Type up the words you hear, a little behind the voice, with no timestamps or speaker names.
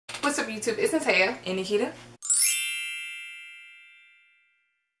What's up YouTube, it's Natalia and Nikita.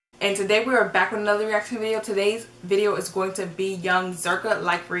 And today we are back with another reaction video. Today's video is going to be Young Zerka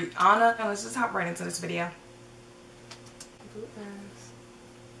like Rihanna. And let's just hop right into this video.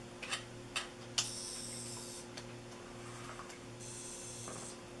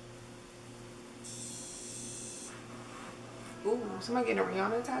 Ooh, somebody getting a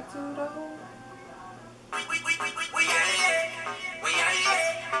Rihanna tattoo though?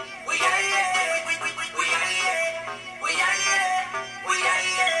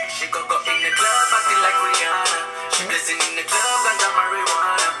 She go in the club acting like Rihanna. She blessing in the club ganja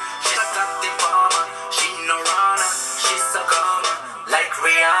marijuana. She's a captain farmer. She no runner. She's a comer like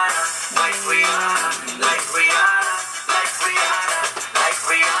Rihanna, like Rihanna, like Rihanna, like Rihanna, like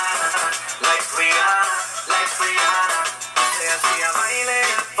Rihanna, like Rihanna, like Rihanna. Say I see a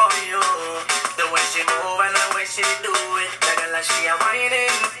whining for you. The way she move and the way she do it. The girl like she a whining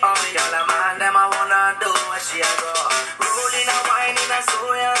for me. All the man them I wanna do what she a go. Rolling a whining a so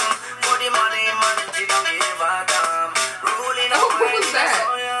young. For the money, man, she don't give a damn. Rolling a whining a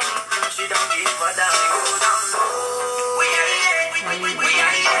so young. She don't give a damn. She go down low. We are here. We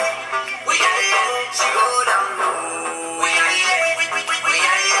are here. We are here. She go down low. We are here. We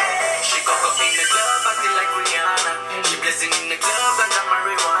are here. She go in the club acting like Rihanna. She blessing in the club and the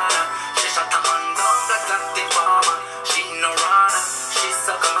marijuana. She shot a man down, got captain farmer. She no runner. She's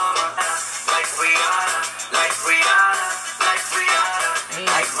a comer like Rihanna, like Rihanna, like Rihanna,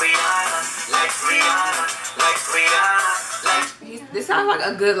 like Rihanna, like Rihanna, like Rihanna, like This sounds like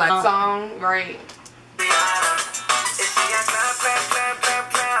a good song, right? Rihanna. Is she a clap, clap, clap, clap,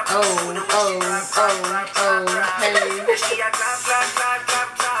 clap? hey. Is she a clap, clap, clap, clap,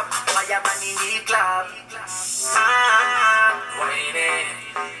 clap? Why you bunny me clap? Waiting.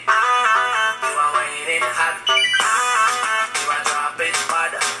 You are waiting hot. You are dropping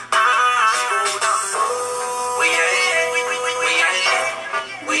mud. She go down low. We are here. We are here.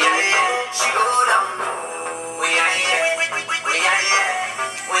 We are here. She go down low. We are here. We are here.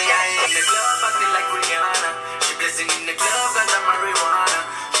 We are here. In the club acting like Rihanna. She blessing in the club ganja marijuana.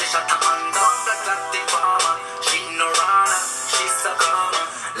 She shot a man down, got captain farmer. She no runner. She's a comer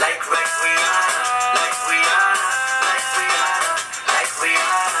like Rihanna, like Rihanna, like Rihanna, like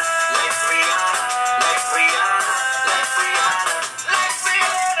Rihanna, like Rihanna, like Rihanna, like Rihanna, like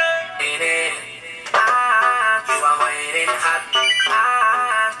Rihanna. In it, you are waiting hot.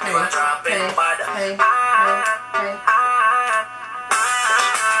 You are dropping bad.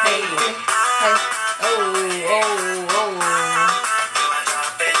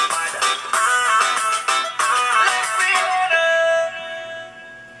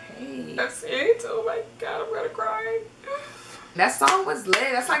 That's it. Oh my god, I'm gonna cry. That song was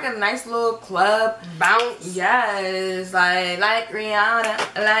lit. That's like a nice little club Bounce. Yes, like Rihanna,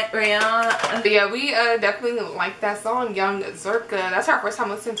 like Rihanna. But yeah, we definitely like that song, Young Zerka. That's our first time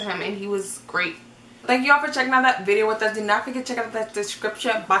listening to him and he was great. Thank you all for checking out that video with us. Do not forget to check out the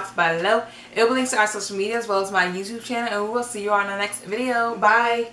description box below. It will link to our social media as well as my YouTube channel. And we will see you all in the next video. Bye.